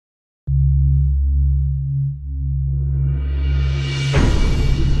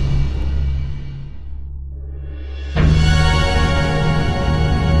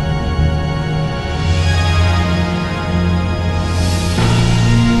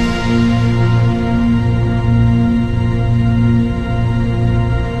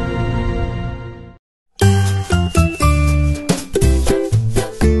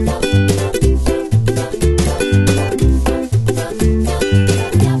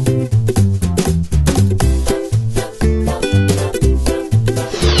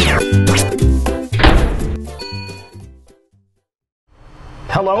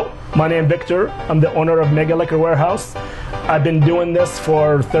name Victor. I'm the owner of Mega Liquor Warehouse. I've been doing this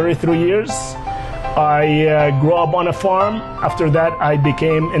for 33 years. I grew up on a farm. After that, I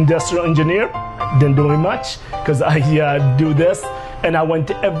became industrial engineer. Didn't do much because I do this. And I went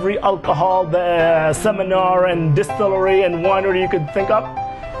to every alcohol seminar and distillery and winery you could think of.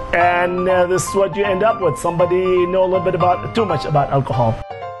 And this is what you end up with. Somebody know a little bit about, too much about alcohol.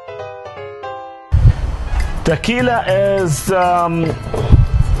 Tequila is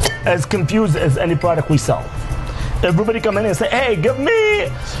as confused as any product we sell. Everybody come in and say, hey, give me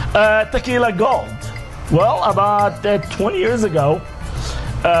tequila gold. Well, about 20 years ago,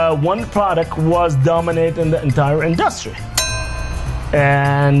 one product was dominating the entire industry.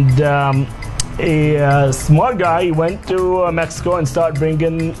 And a smart guy went to Mexico and started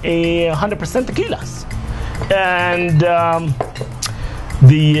bringing 100% tequilas. And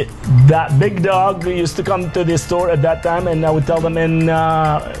that big dog used to come to the store at that time, and I would tell them in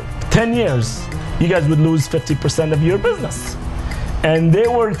 10 years, you guys would lose 50% of your business. And they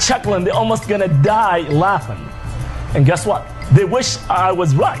were chuckling, they're almost gonna die laughing. And guess what? They wish I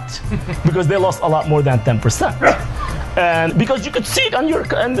was right because they lost a lot more than 10%. And because you could see it on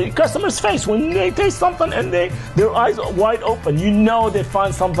the customer's face when they taste something and their eyes are wide open, you know they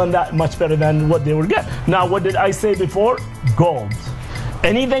find something that much better than what they were getting. Now, what did I say before? Gold.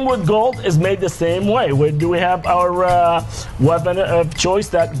 Anything with gold is made the same way. Where do we have our weapon of choice,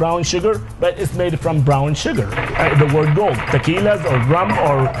 that brown sugar? But it's made from brown sugar. The word gold. Tequilas or rum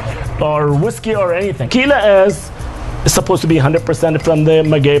or whiskey or anything. Tequila is supposed to be 100% from the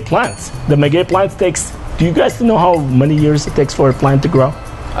maguey plants. The maguey plants takes, do you guys know how many years it takes for a plant to grow?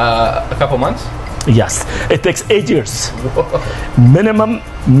 A couple months? Yes, it takes 8 years. Minimum,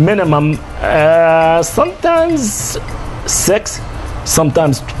 sometimes 6,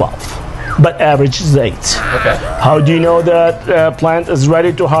 sometimes 12, but average is 8. Okay. How do you know that plant is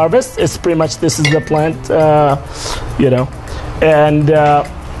ready to harvest? It's pretty much, this is the plant, and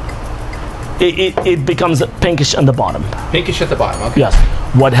it becomes pinkish on the bottom. Pinkish at the bottom, okay. Yes.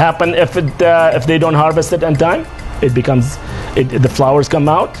 What happens if they don't harvest it in time? It becomes, the flowers come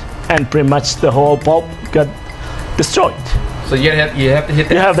out, and pretty much the whole pulp got destroyed. So you have to hit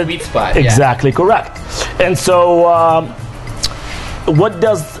that sweet spot. Exactly, correct. And so, what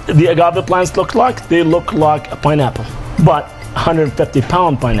does the agave plants look like? They look like a pineapple, but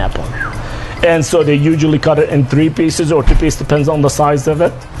 150-pound pineapple. And so they usually cut it in 3 pieces or 2 pieces, depends on the size of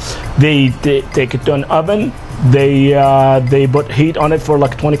it. They take it to an oven. They put heat on it for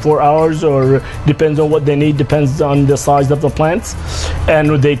like 24 hours, or depends on what they need, depends on the size of the plants.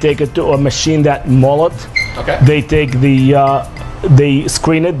 And they take it to a machine that mull it. Okay. They take they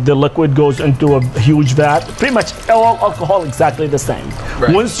screen it, the liquid goes into a huge vat. Pretty much all alcohol exactly the same.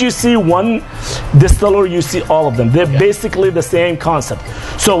 Right. Once you see one distiller, you see all of them. They're basically the same concept.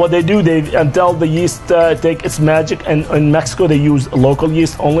 So what they do, until the yeast take its magic, and in Mexico they use local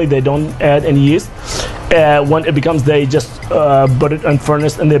yeast only, they don't add any yeast. When it becomes, they just put it in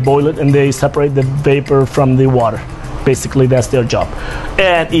furnace and they boil it and they separate the vapor from the water. Basically, that's their job.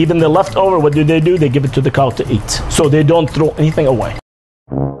 And even the leftover, what do? They give it to the cow to eat. So they don't throw anything away.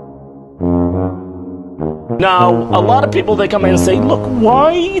 Now, a lot of people, they come in and say, look,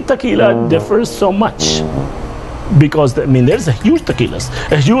 why tequila differs so much? Because, there's a huge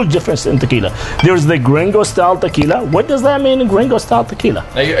difference in tequila. There's the gringo style tequila. What does that mean, gringo style tequila?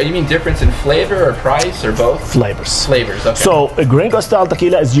 Now, you mean difference in flavor or price or both? Flavors. Flavors, okay. So a gringo style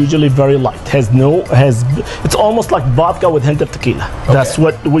tequila is usually very light. It's almost like vodka with hint of tequila. Okay. That's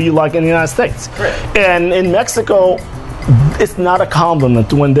what we like in the United States. Right. And in Mexico, it's not a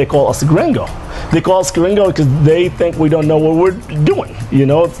compliment when they call us gringo. They call us gringo because they think we don't know what we're doing.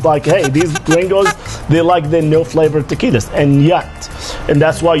 It's like, hey, these gringos, they like the no flavor tequilas. And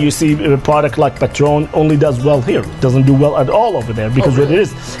that's why you see a product like Patron only does well here. It doesn't do well at all over there, because what it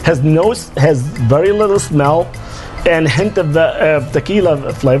is, has very little smell and hint of the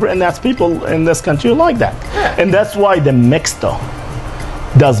tequila flavor, and that's people in this country who like that. Yeah. And that's why the mixto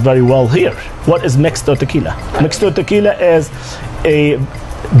does very well here. What is mixto tequila? Mixto tequila is a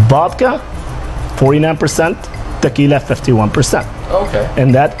vodka 49%, tequila 51%. Okay.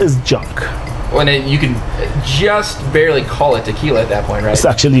 And that is junk. Well, and you can just barely call it tequila at that point, right? It's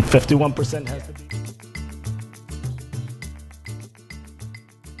actually 51% has to be.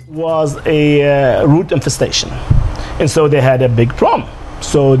 Was a root infestation. And so they had a big problem.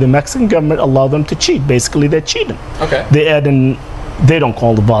 So the Mexican government allowed them to cheat. Basically, they're cheating. Okay. They add in, they don't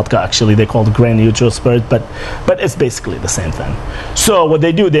call it vodka, actually. They call it grain neutral spirit, but it's basically the same thing. So what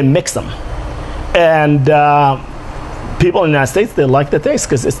they do, they mix them. And people in the United States, they like the taste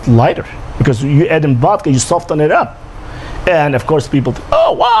because it's lighter. Because you add in vodka, you soften it up. And of course, people think,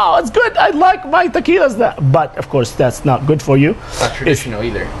 oh wow, it's good. I like my tequilas. But of course, that's not good for you. It's not traditional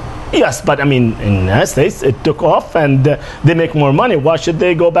either. Yes, but I mean, in the United States, it took off and they make more money. Why should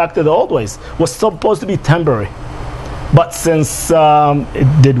they go back to the old ways? It was supposed to be temporary. But since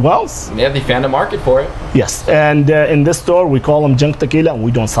it did well. Yeah, they found a market for it. Yes, and in this store, we call them junk tequila and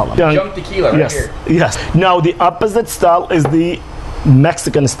we don't sell them. Junk tequila right here. Yes. Now, the opposite style is the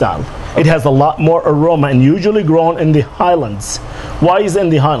Mexican style. Okay. It has a lot more aroma and usually grown in the highlands. Why is it in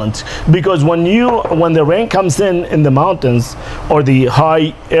the highlands? Because when the rain comes in the mountains or the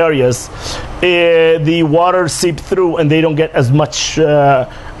high areas, the water seeps through and they don't get as much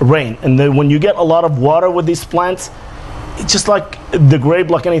rain. And then when you get a lot of water with these plants, it's just like the grape,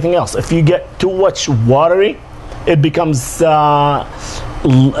 like anything else. If you get too much watery, it becomes less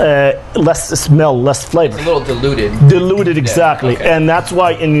smell, less flavor. It's a little diluted. Diluted, exactly. Okay. And that's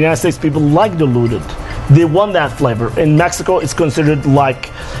why in the United States people like diluted. They want that flavor. In Mexico, it's considered like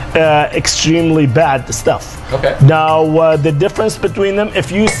extremely bad stuff. Okay. Now, the difference between them,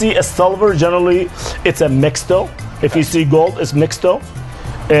 if you see a silver, generally it's a mixto. If you see gold, it's mixto.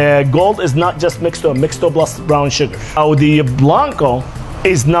 Gold is not just mixto, mixto plus brown sugar. Now, the blanco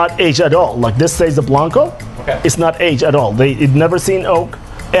is not aged at all. Like this says the blanco. Okay. It's not aged at all. It never seen oak,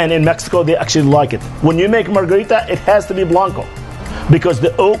 and in Mexico they actually like it. When you make margarita, it has to be blanco, because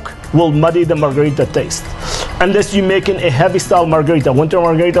the oak will muddy the margarita taste. Unless you're making a heavy style margarita, winter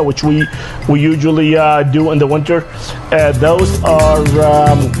margarita, which we usually do in the winter, those are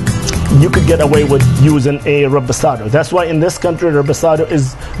you could get away with using a reposado. That's why in this country reposado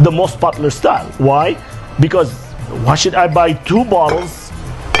is the most popular style. Why? Because why should I buy 2 bottles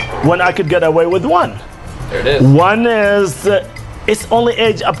when I could get away with 1? There it is. One is, it's only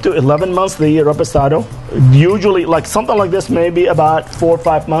aged up to 11 months, the reposado. Usually, like something like this, maybe about 4 or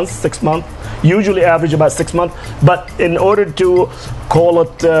 5 months, 6 months. Usually average about 6 months. But in order to call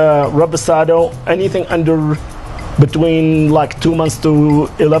it reposado, anything under between like 2 months to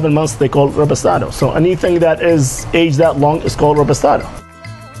 11 months, they call it reposado. So anything that is aged that long is called reposado.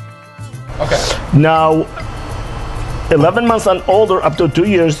 Okay. Now, 11 months and older, up to 2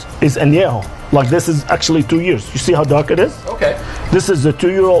 years, is añejo. Like this is actually 2 years. You see how dark it is? Okay. This is a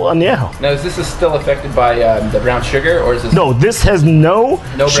 2-year-old añejo. Now, is this still affected by the brown sugar, or is this? No, this has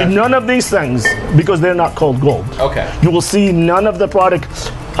none of these things, because they're not called gold. Okay. You will see none of the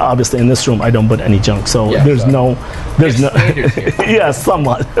product. Obviously, in this room, I don't put any junk, so yeah, there's no. Yeah,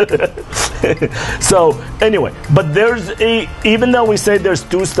 somewhat. So anyway, but there's even though we say there's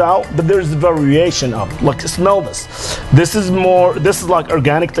 2 style, but there's a variation of. Like, smell this. This is like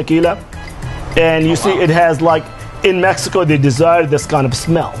organic tequila. And you see, it has like, in Mexico, they desire this kind of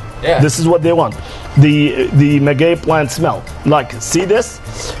smell. Yeah. This is what they want. The maguey plant smell. Like, see this?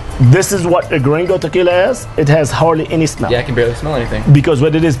 This is what a gringo tequila is. It has hardly any smell. Yeah, I can barely smell anything. Because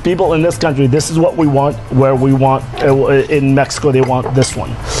what it is, people in this country, this is what we want, where we want, in Mexico, they want this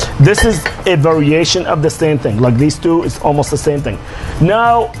one. This is a variation of the same thing. Like these two, it's almost the same thing.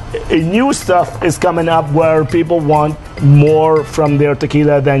 Now, new stuff is coming up where people want more from their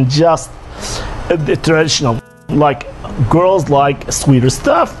tequila than just the traditional. Like, girls like sweeter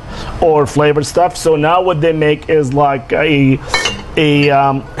stuff or flavored stuff. So now what they make is like a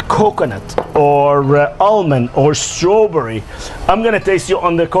coconut or almond or strawberry. I'm gonna taste you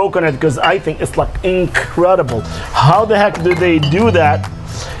on the coconut because I think it's like incredible. How the heck do they do that?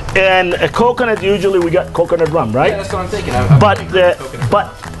 And a coconut, usually we got coconut rum, right? Yeah, that's what I'm thinking.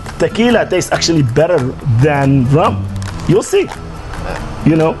 But tequila tastes actually better than rum. You'll see.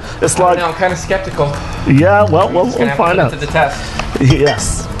 You know, it's like. I'm kind of skeptical. Yeah, well, we'll find out. To the test.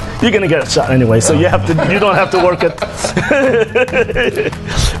 Yes, you're gonna get a shot anyway, so you don't have to work it.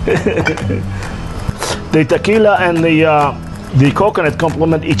 The tequila and the coconut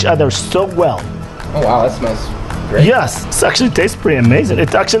complement each other so well. Oh wow, that smells great. Yes, it actually tastes pretty amazing.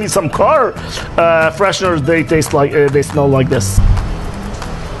 It's actually some car fresheners. They taste like they smell like this.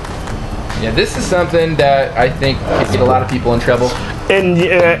 Yeah, this is something that I think could get a lot of people in trouble.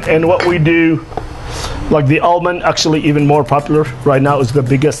 And what we do, like the almond, actually even more popular right now, is the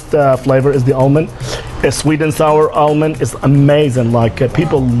biggest flavor is the almond. A sweet and sour almond is amazing. Like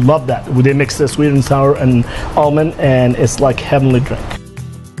people love that. They mix the sweet and sour and almond, and it's like heavenly drink.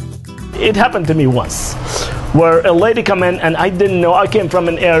 It happened to me once, where a lady come in, and I didn't know. I came from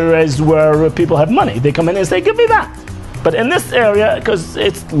an areas where people have money. They come in and say, "Give me that." But in this area, because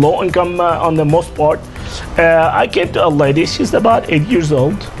it's low income on the most part, I came to a lady, she's about 8 years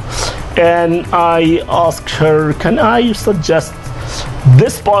old, and I asked her, can I suggest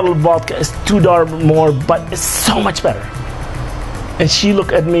this bottle of vodka is $2 more, but it's so much better. And she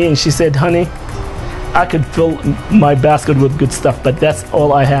looked at me and she said, honey, I could fill my basket with good stuff, but that's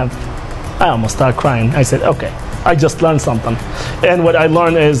all I have. I almost started crying. I said, okay, I just learned something. And what I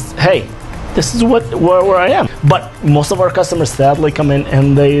learned is, hey, this is where I am. But most of our customers sadly come in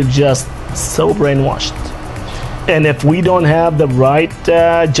and they're just so brainwashed. And if we don't have the right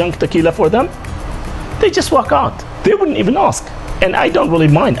junk tequila for them, they just walk out. They wouldn't even ask. And I don't really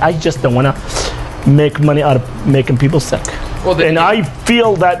mind. I just don't want to make money out of making people sick. Well, and I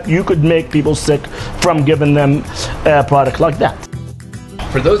feel that you could make people sick from giving them a product like that.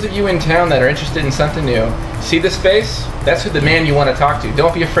 For those of you in town that are interested in something new, see this face? That's who the man you want to talk to.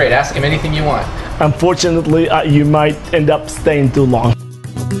 Don't be afraid. Ask him anything you want. Unfortunately, you might end up staying too long.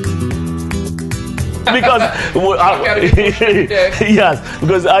 Because yes,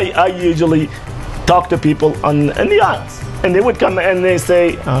 because I usually talk to people in the aisles, and they would come and they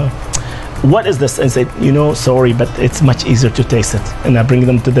say, what is this? And say, sorry, but it's much easier to taste it. And I bring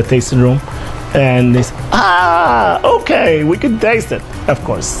them to the tasting room, and they say, okay, we can taste it. Of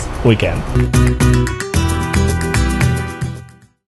course, we can.